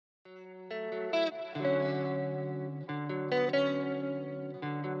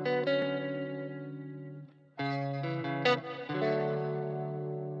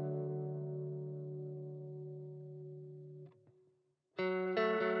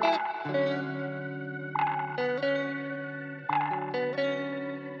Look at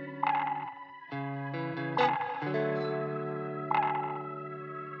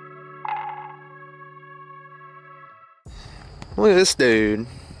this dude.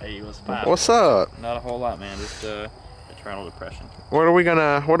 Hey, what's up? What's up? Not a whole lot, man. Just adrenal depression. What are we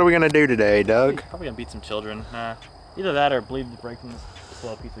gonna do today, Doug? Probably gonna beat some children. Either that or bleed the brakes in this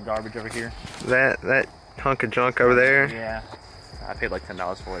little piece of garbage over here. That hunk of junk over there? Yeah. I paid like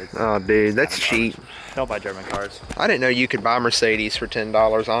 $10 for it. Oh, dude, that's cheap. Don't buy German cars. I didn't know you could buy Mercedes for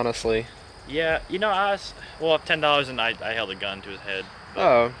 $10, honestly. Yeah, you know, well, $10 and I held a gun to his head. But,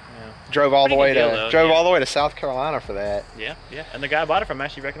 oh, yeah. Drove all the way to South Carolina for that. Yeah, yeah. And the guy I bought it from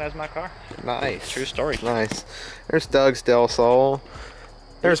actually recognized my car. Nice. True story. Nice. There's Doug's Del Sol.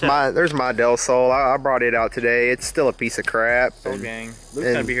 There's my Del Sol. I brought it out today. It's still a piece of crap. Soul gang.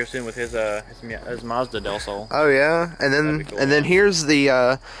 Luke's gonna be here soon with his Mazda Del Sol. Oh yeah, and then cool. and then here's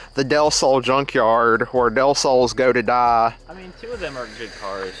the Del Sol junkyard where Del Sols go to die. I mean, two of them are good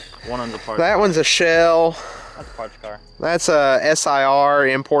cars. One of them's a parts. That one's a shell. That's a parts car. That's a SIR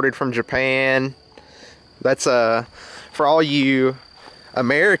imported from Japan. That's for all you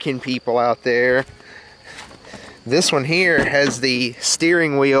American people out there. This one here has the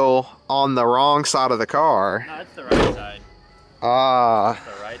steering wheel on the wrong side of the car. No, it's the right side. Ah. It's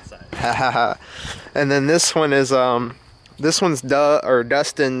the right side. And then this one is Dustin's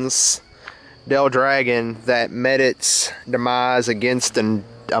Del Dragon that met its demise against a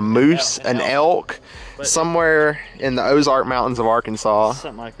moose, an elk, somewhere in the Ozark Mountains of Arkansas.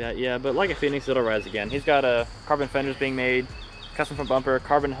 Something like that, yeah. But like a Phoenix, it'll rise again. He's got carbon fenders being made, custom front bumper,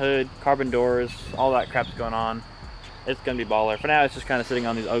 carbon hood, carbon doors, all that crap's going on. It's gonna be baller. For now, it's just kind of sitting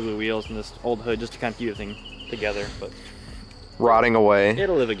on these ugly wheels and this old hood just to kind of keep everything together. But rotting away.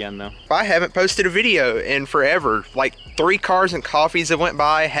 It'll live again, though. I haven't posted a video in forever. Like 3 cars and coffees that went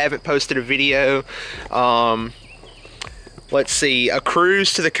by. Haven't posted a video. Let's see, a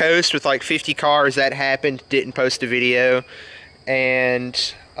cruise to the coast with like 50 cars that happened. Didn't post a video.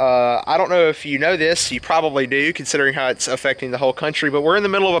 And I don't know if you know this. You probably do, considering how it's affecting the whole country. But we're in the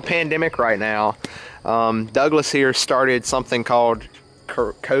middle of a pandemic right now. Douglas here started something called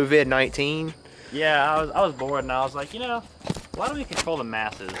COVID-19. Yeah, I was bored and I was like, you know, why don't we control the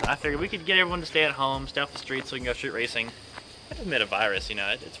masses? I figured we could get everyone to stay at home, stay off the streets so we can go street racing. I admit a virus, you know,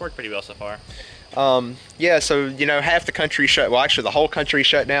 it's worked pretty well so far. Yeah, so, you know, half the country shut, well, actually the whole country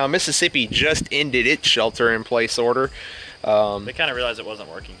shut down. Mississippi just ended its shelter-in-place order. They kind of realized it wasn't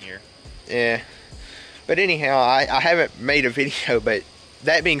working here. Yeah. But anyhow, I haven't made a video, but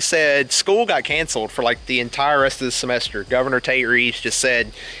that being said, school got canceled for like the entire rest of the semester. Governor Tate Reeves just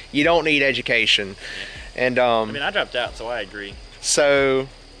said, you don't need education. Yeah. And I mean, I dropped out, so I agree. So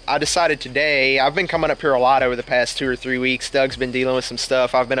I decided today, I've been coming up here a lot over the past 2 or 3 weeks. Doug's been dealing with some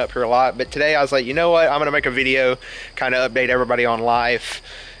stuff. I've been up here a lot. But today I was like, you know what? I'm going to make a video, kind of update everybody on life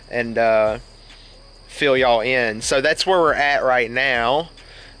and fill y'all in. So that's where we're at right now.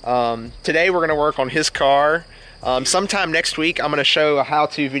 Today we're going to work on his car. Sometime next week I'm going to show a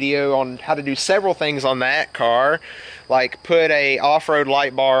how-to video on how to do several things on that car. Like put a off-road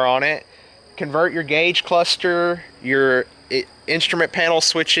light bar on it, convert your gauge cluster, your instrument panel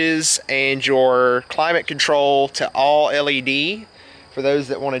switches, and your climate control to all LED for those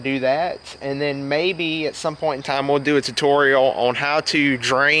that want to do that. And then maybe at some point in time we'll do a tutorial on how to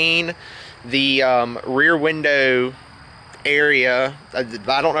drain the rear window area. I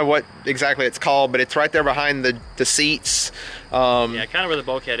don't know what exactly it's called, but it's right there behind the seats. Yeah, kind of where the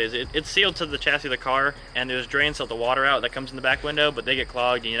bulkhead is. It's sealed to the chassis of the car, and there's drains to let the water out that comes in the back window, but they get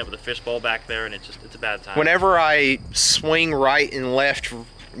clogged and you end up with a fishbowl back there, and it's a bad time. Whenever I swing right and left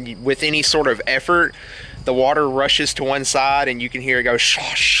with any sort of effort, the water rushes to one side and you can hear it go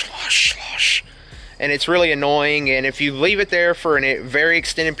slosh, slosh, slosh. And it's really annoying, and if you leave it there for a very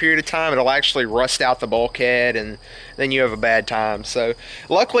extended period of time, it'll actually rust out the bulkhead, and then you have a bad time. So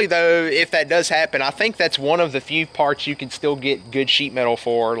luckily though, if that does happen, I think that's one of the few parts you can still get good sheet metal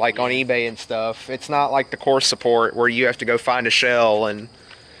for, like on eBay and stuff. It's not like the core support where you have to go find a shell and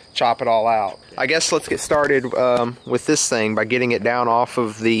chop it all out. I guess let's get started with this thing by getting it down off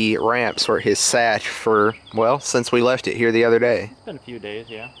of the ramps where it has sat for, well, since we left it here the other day. It's been a few days,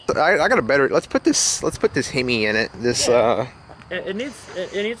 yeah. I got a better, let's put this Hemi in it. This yeah. It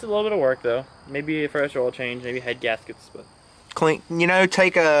needs a little bit of work though. Maybe a fresh oil change, maybe head gaskets, but clean, you know,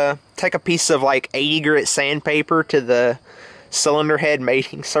 take a piece of like 80 grit sandpaper to the cylinder head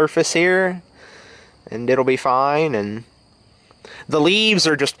mating surface here and it'll be fine. And the leaves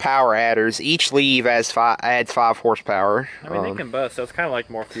are just power adders. Each leaf adds 5 horsepower. I mean, they combust, so it's kind of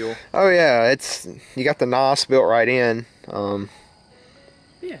like more fuel. Oh yeah, you got the NOS built right in.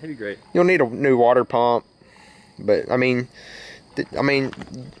 Yeah, it'd be great. You'll need a new water pump, but I mean,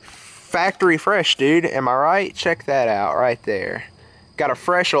 factory fresh, dude. Am I right? Check that out right there. Got a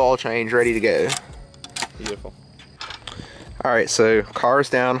fresh oil change ready to go. Beautiful. All right, so car's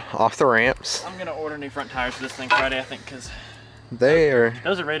down off the ramps. I'm gonna order new front tires for this thing Friday, I think, because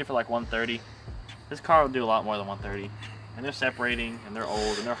those are rated for like 130. This car will do a lot more than 130, and they're separating, and they're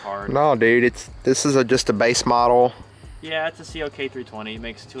old, and they're hard. No, dude, this is just a base model. Yeah, it's a CLK320. It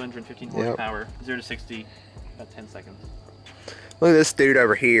makes 215 horsepower, 0 to 60, about 10 seconds. Look at this dude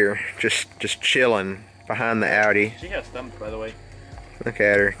over here, just chilling behind the Audi. She has thumbs, by the way. Look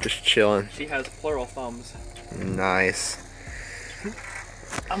at her, just chilling. She has plural thumbs. Nice.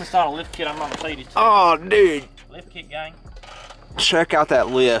 I'm installing a lift kit on my Mercedes. Oh, dude. Lift kit, gang. Check out that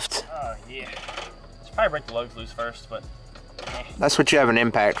lift. Oh, yeah. Should probably break the lugs loose first, but... That's what you have an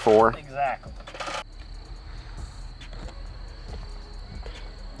impact for. Exactly.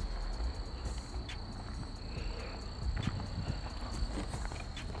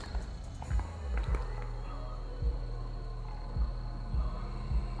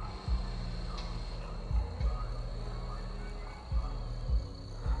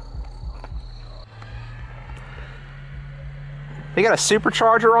 You got a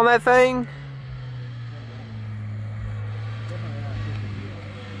supercharger on that thing?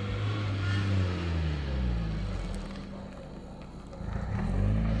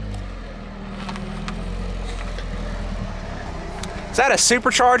 Is that a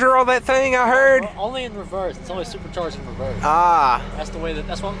supercharger on that thing I heard? Well, only in reverse. It's only supercharged in reverse. Ah. That's the way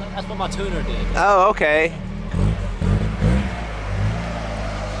that's what my tuner did. Oh, okay.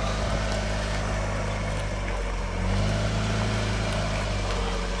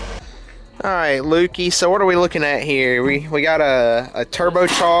 All right, Lukey. So what are we looking at here? We got a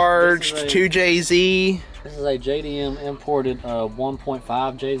turbocharged 2JZ. This is a JDM imported 1.5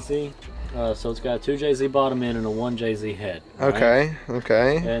 JZ. So it's got a 2JZ bottom end and a 1JZ head. Right? Okay,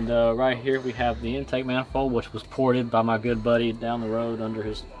 okay. And right here we have the intake manifold, which was ported by my good buddy down the road under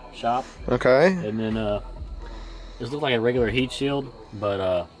his shop. Okay. And then this looks like a regular heat shield,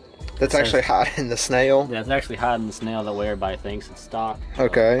 but that's actually hiding the snail. yeah, it's actually hiding the snail. That way everybody thinks it's stock.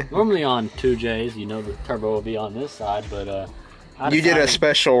 Okay. Normally on 2Js, you know the turbo will be on this side, but you did a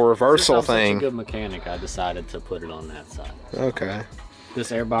special reversal thing. I'm such a good mechanic, I decided to put it on that side. Okay.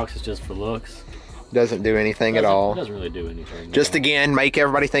 This airbox is just for looks. Doesn't do anything at all. It doesn't really do anything. Just again, make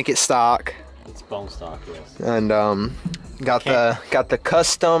everybody think it's stock. It's bone stock, yes. And got the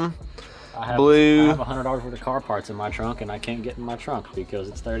custom blue. I have $100 worth of car parts in my trunk, and I can't get in my trunk because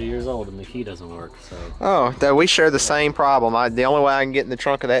it's 30 years old and the key doesn't work. So. Oh, we share the same problem. The only way I can get in the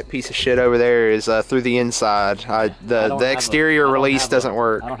trunk of that piece of shit over there is through the inside. The exterior release doesn't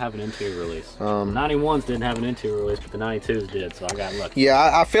work. I don't have an interior release. The 91s didn't have an interior release, but the 92s did, so I got lucky.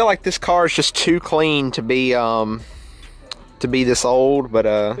 Yeah, I feel like this car is just too clean to be this old, but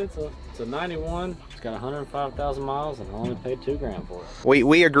It's a 91. It's got 105,000 miles, and I only paid $2,000 for it.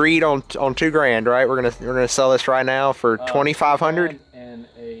 We agreed on $2,000, right? We're gonna sell this right now for $2,500 and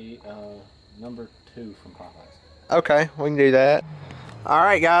a number 2 from Popeyes. Okay, we can do that. All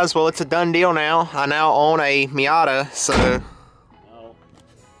right, guys. Well, it's a done deal now. I now own a Miata, so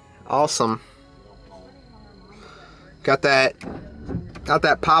awesome. Got that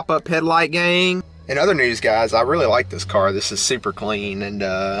pop-up headlight, gang. In other news, guys, I really like this car. This is super clean,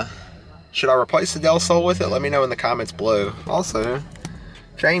 and should I replace the Del Sol with it? Let me know in the comments below. Also,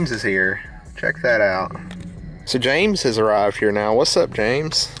 James is here. Check that out. So James has arrived here now. What's up,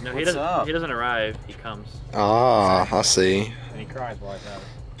 James? No, he doesn't arrive. He comes. Ah, I see. And he cries while he's out.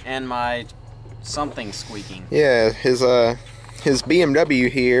 And my something squeaking. Yeah, his BMW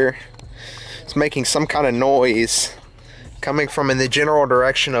here is making some kind of noise coming from in the general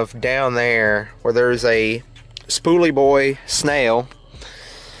direction of down there where there's a spoolie boy snail,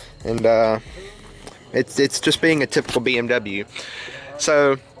 and it's just being a typical BMW.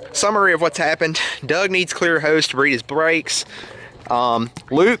 So, summary of what's happened: Doug needs clear hose to breathe his brakes.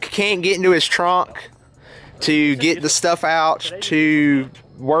 Luke can't get into his trunk to get the stuff out to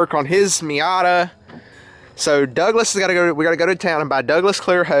work on his Miata. So Douglas has got to go. We got to go to town and buy Douglas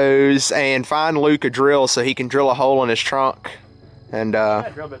clear hose and find Luke a drill so he can drill a hole in his trunk and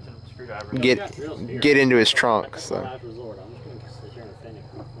get into his trunk. So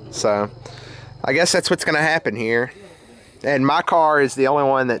I guess that's what's going to happen here. And my car is the only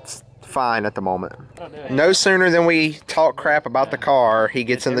one that's fine at the moment. No sooner than we talk crap about the car, he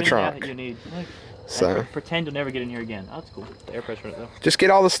gets in the trunk. So pretend you'll never get in here again. Oh, that's cool. The air pressure in it though. Just get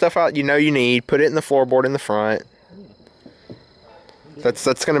all the stuff out you need. Put it in the floorboard in the front.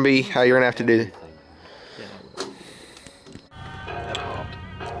 That's gonna be how you're gonna have to do.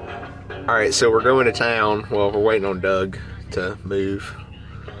 Alright, so we're going to town. Well, we're waiting on Doug to move.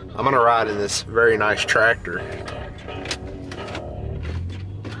 I'm gonna ride in this very nice tractor.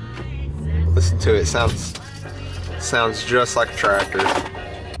 Listen to it, sounds just like a tractor.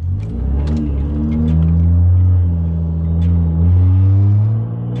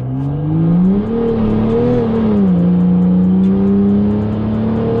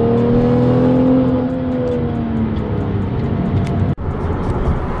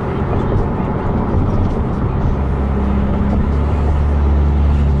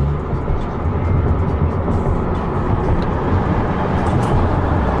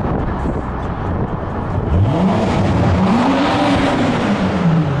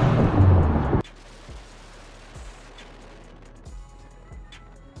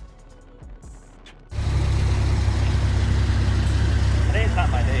 Today's not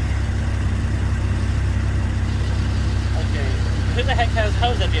my day. Okay, who the heck has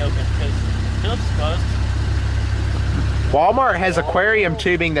hose that be open? Because Phillips is closed. Walmart has aquarium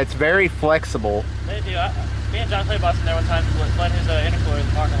tubing that's very flexible. They do. Me and John played in there one time to flood his intercooler in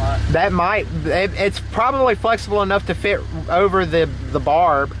the parking lot. That might, it's probably flexible enough to fit over the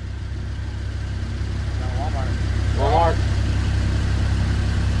barb. No, Walmart. Walmart.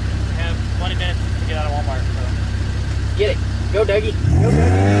 We have 20 minutes to get out of Walmart, so. Get it. Go, Dougie. Go,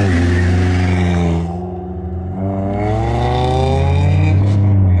 Dougie.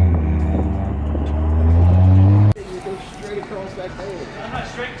 I'm not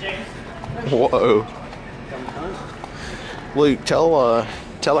straight, James. Whoa. Luke, tell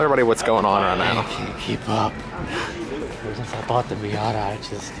everybody what's going on right now. I can't keep up. Ever since I bought the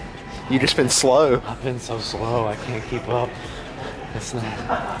Miata, You just been slow. I've been so slow, I can't keep up. It's not,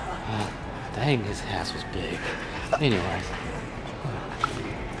 dang, his ass was big. Anyways.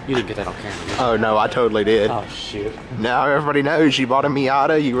 You didn't get that on camera, did you? Oh no, I totally did. Oh, shoot. Now everybody knows you bought a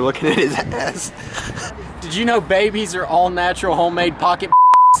Miata, you were looking at his ass. Did you know babies are all natural homemade pocket?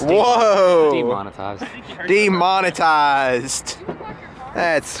 Whoa! Demonetized. Demonetized.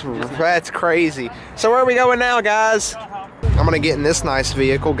 That's crazy. So where are we going now, guys? I'm gonna get in this nice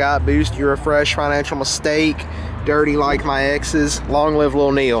vehicle. Got boost, you refresh, financial mistake, dirty like my exes. Long live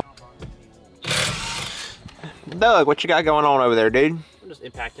Lil Neil. Doug, what you got going on over there, dude? I'm just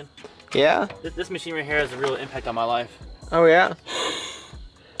impacting. Yeah? This machine right here has a real impact on my life. Oh yeah?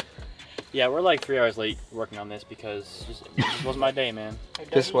 Yeah, we're like 3 hours late working on this because this wasn't my day, man. Hey,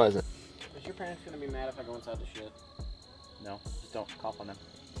 Dougie, Just wasn't. Is your parents gonna be mad if I go inside the shit? No, just don't cough on them.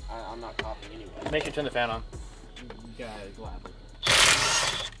 I'm not coughing anyway. Make sure you turn the fan on. Yeah, gladly.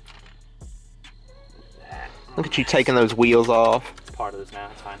 Look at you taking those wheels off. It's part of this now,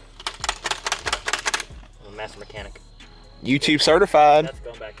 it's fine. I'm a master mechanic. YouTube certified. That's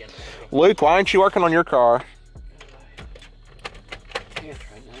going back in. Luke, why aren't you working on your car? Can't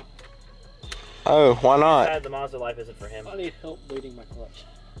right now. Oh, why not? The Mazda life isn't for him. I need help bleeding my clutch.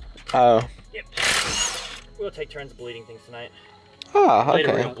 Oh. Yep. We'll take turns bleeding things tonight. Oh, Later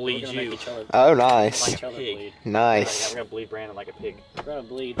we're okay. gonna bleed We're gonna you. make each other, Oh, nice. each other Pig. bleed. Yeah, Nice. we're gonna bleed Brandon like a pig. We're gonna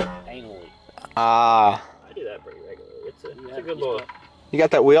bleed anally. Ah. I do that pretty regularly. It's a Yeah, good you little. start- You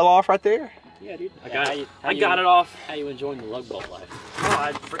got that wheel off right there? Yeah, dude. I got How it. you- I got it off. How you enjoying the lug bolt life?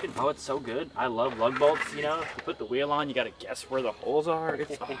 Oh, it's so good. I love lug bolts. You know, you put the wheel on, you gotta guess where the holes are.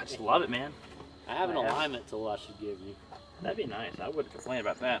 I just love it, man. I have an Yeah. alignment tool I should give you. That'd be nice. I wouldn't complain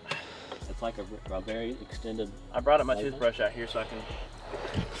about that. It's like a very extended. I brought up my Like that? toothbrush out here so I can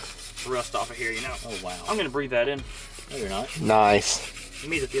rust off of here. You know. Oh wow. I'm gonna breathe that in. No, you're not. Nice.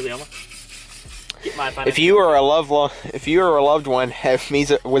 Mesothelioma. Get my If you were a loved one,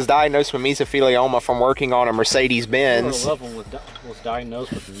 was diagnosed with mesothelioma from working on a Mercedes-Benz, Your loved one was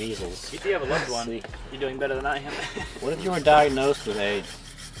diagnosed with measles. If you have a loved one, See. you're doing better than I am. What if you were diagnosed with AIDS?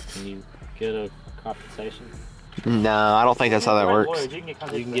 Can you get a compensation? no, I don't think that's how that Right, works. boys, you can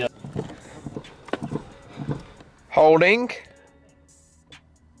get You can get. Holding.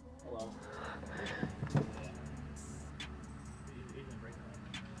 Hello.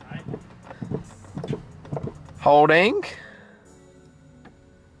 Holding.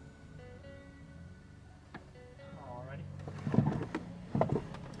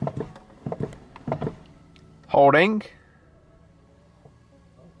 Holding.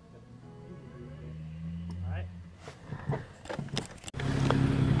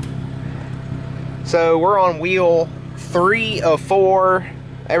 So we're on wheel 3 of 4.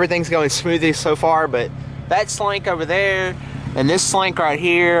 Everything's going smoothly so far, but that slank over there and this slank right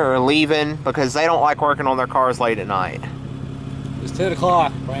here are leaving because they don't like working on their cars late at night. It's 10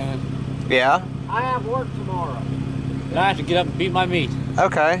 o'clock, Brandon. Yeah? I have work tomorrow. And I have to get up and beat my meat.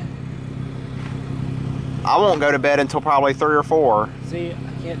 Okay. I won't go to bed until probably 3 or 4. See,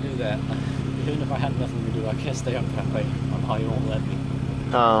 can't do that. Even if I had nothing to do, I can't stay up that way. My body won't let me.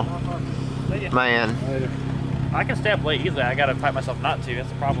 Oh, man. I can stay up late easily. I gotta fight myself not to. That's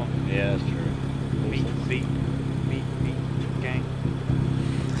the problem. Yeah, that's true. Beat, gang.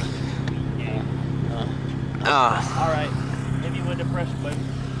 All right. Maybe you went to press button.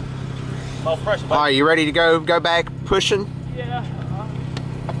 Oh, press button. All right, you ready to go back pushing? Yeah.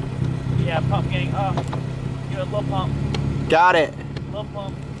 Yeah, pump gang. Give it a little pump. Got it. Little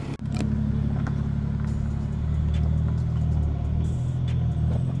pump.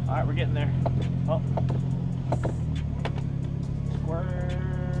 All right, we're getting there. Oh.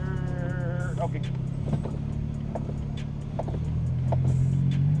 Square. Okay.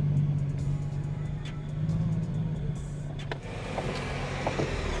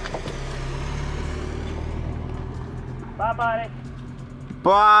 Bye, buddy.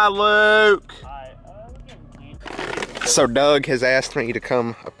 Bye, Luke. Alright, So Doug has asked me to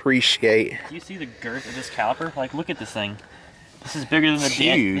come appreciate. do you see the girth of this caliper? Like, look at this thing. This is bigger than the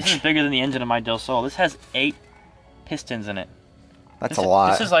Huge. This is bigger than the engine of my Del Sol. This has 8 pistons in it. That's a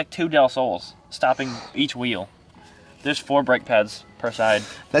lot. This is like 2 Del Sols stopping each wheel. There's 4 brake pads per side.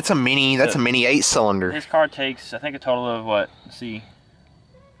 That's a mini 8-cylinder. This car takes, I think, a total of what? Let's see.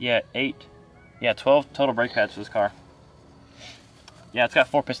 Yeah, 12 total brake pads for this car. Yeah, it's got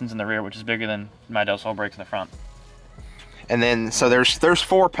 4 pistons in the rear, which is bigger than my Del Sol brakes in the front. And then, so there's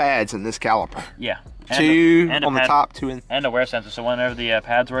 4 pads in this caliper. Yeah. 2 on the top, 2 in. And a wear sensor, so whenever the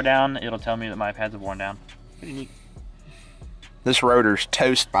pads wear down, it'll tell me that my pads have worn down. Pretty neat. This rotor's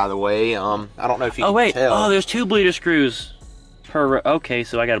toast, by the way. I don't know if you Oh can wait, tell. oh, there's 2 bleeder screws per. Okay,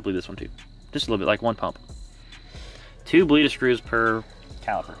 so I gotta bleed this one too, just a little bit, like 1 pump. 2 bleeder screws per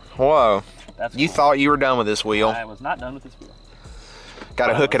caliper. Whoa. That's You cool. thought you were done with this wheel. I was not done with this wheel. Got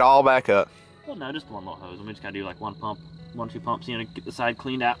to hook it all back up. Well, no, just one little hose. And we just gotta do like 1 pump, 2 pumps, you know, to get the side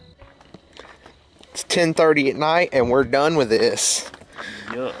cleaned out. It's 10:30 at night, and we're done with this.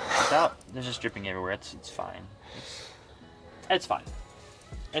 Yeah. Without, there's just dripping everywhere. It's fine. It's fine.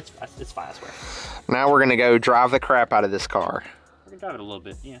 It's fine, I swear. Now we're gonna go drive the crap out of this car. We're gonna drive it a little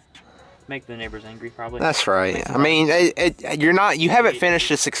bit, yeah. Make the neighbors angry, probably. That's right. I mean, you haven't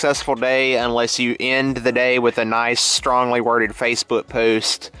finished a successful day unless you end the day with a nice, strongly worded Facebook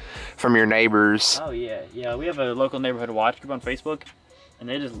post from your neighbors. Oh yeah, yeah. We have a local neighborhood watch group on Facebook, and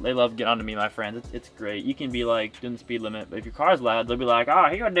they love getting on to me, my friends. It's great. You can be like doing the speed limit, but if your car's loud, they'll be like, "Oh,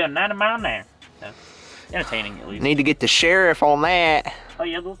 you're doing 90 miles an hour." So, entertaining at least. Need to get the sheriff on that. Oh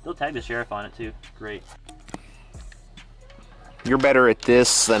yeah, they'll tag the sheriff on it too. Great. You're better at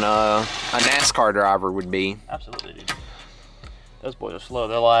this than a NASCAR driver would be. Absolutely, dude. Those boys are slow.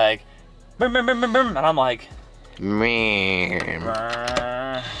 They're like, brum, brum, brum, brum, brum, and I'm like, Man.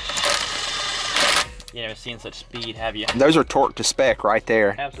 brr. You never seen such speed, have you? Those are torque to spec right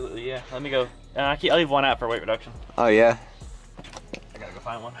there. Absolutely, yeah. Let me go. I'll leave one out for weight reduction. Oh, yeah? I gotta go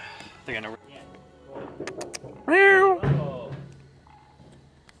find one. I think I know where. Meow. Oh.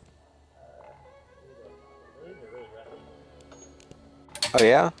 Oh,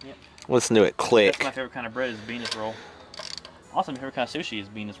 yeah? Yep. Listen to it click. That's my favorite kind of bread is Venus roll. Also, my favorite kind of sushi is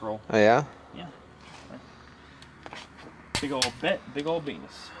Venus roll. Oh, yeah? Yeah. Big old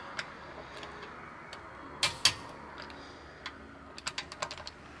Venus.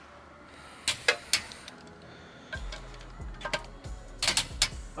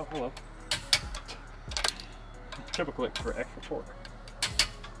 Oh, hello. Triple click for extra pork.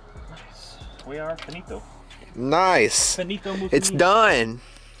 Nice. We are finito. Nice. Finito mutinito. It's done.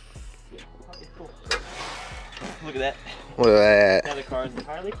 Yeah. Okay, cool. Look at that. Look at that. Now the car is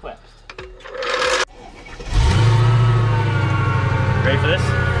entirely collapsed. Ready for this?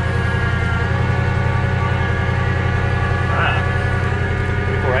 Ah.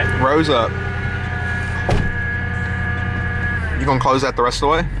 Pretty cool, right? Rose up. You gonna close that the rest of the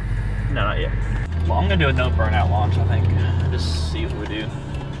way? No, not yet. Well, I'm gonna do a no burnout launch, I think. Just see what we do.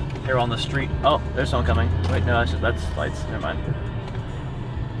 Here on the street. Oh, there's someone coming. Wait, no, that's lights. Never mind.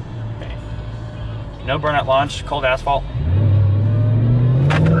 Okay. No burnout launch, cold asphalt.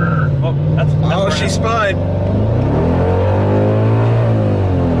 Oh, that's she burnout. spun.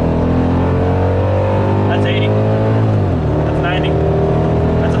 That's 80. That's 90.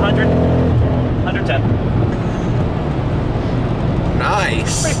 That's 100. 110.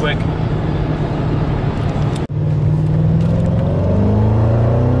 Nice. Pretty quick.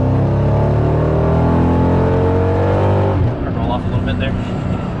 Roll off a little bit there.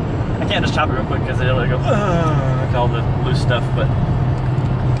 I can't just chop it real quick because it'll go with all the loose stuff, but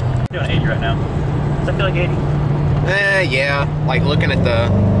I'm doing 80 right now. Does that feel like 80? Yeah. Like looking at the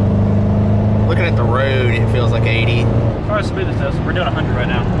looking at the road, it feels like 80. As far as smoothness goes, we're doing 100 right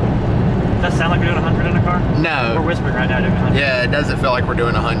now. Does that sound like we're doing 100 in a car? No. We're whispering right now doing 100. Yeah, it doesn't feel like we're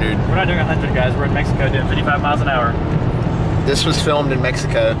doing 100. We're not doing 100, guys. We're in Mexico doing 55 miles an hour. This was filmed in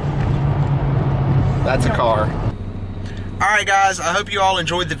Mexico. That's a car. Alright guys, I hope you all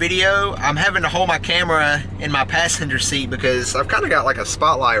enjoyed the video. I'm having to hold my camera in my passenger seat because I've kind of got like a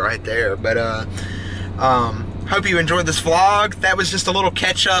spotlight right there. But hope you enjoyed this vlog. That was just a little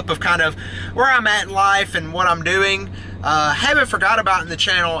catch up of kind of where I'm at in life and what I'm doing. Haven't forgot about in the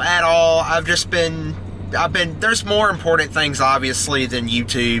channel at all. There's more important things obviously than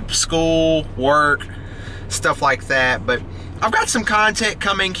YouTube. School, work, stuff like that. But I've got some content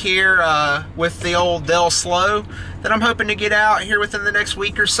coming here with the old Del Slow that I'm hoping to get out here within the next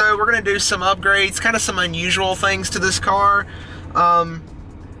week or so. We're going to do some upgrades, kind of some unusual things to this car. And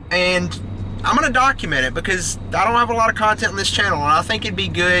I'm going to document it because I don't have a lot of content on this channel. And I think it'd be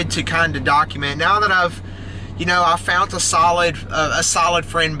good to kind of document. Now that I've found a solid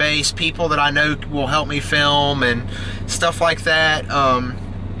friend base, people that I know will help me film and stuff like that.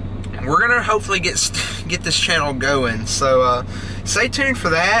 We're gonna hopefully get this channel going, so stay tuned for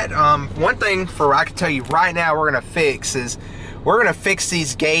that. One thing I can tell you right now we're gonna fix is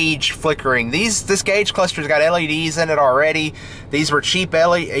these gauge flickering. This gauge cluster's got LEDs in it already. These were cheap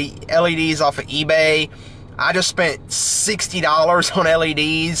LEDs off of eBay. I just spent $60 on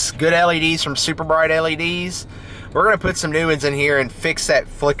LEDs, good LEDs from Super Bright LEDs. We're gonna put some new ones in here and fix that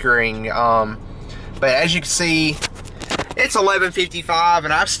flickering. But as you can see, it's 11:55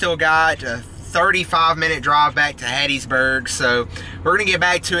 and I've still got a 35-minute drive back to Hattiesburg, so we're gonna get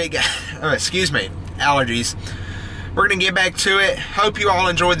back to it. Excuse me, allergies. We're gonna get back to it. Hope you all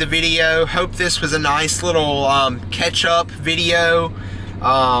enjoyed the video. Hope this was a nice little catch-up video.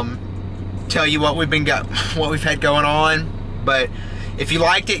 Tell you what we've had going on. But if you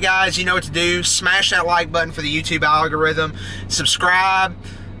liked it, guys, you know what to do. Smash that like button for the YouTube algorithm. Subscribe.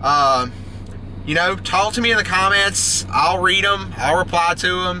 Talk to me in the comments. I'll read them. I'll reply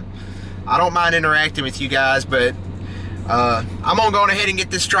to them. I don't mind interacting with you guys, but I'm gonna go ahead and get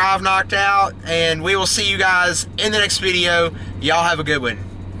this drive knocked out, and we will see you guys in the next video. Y'all have a good one.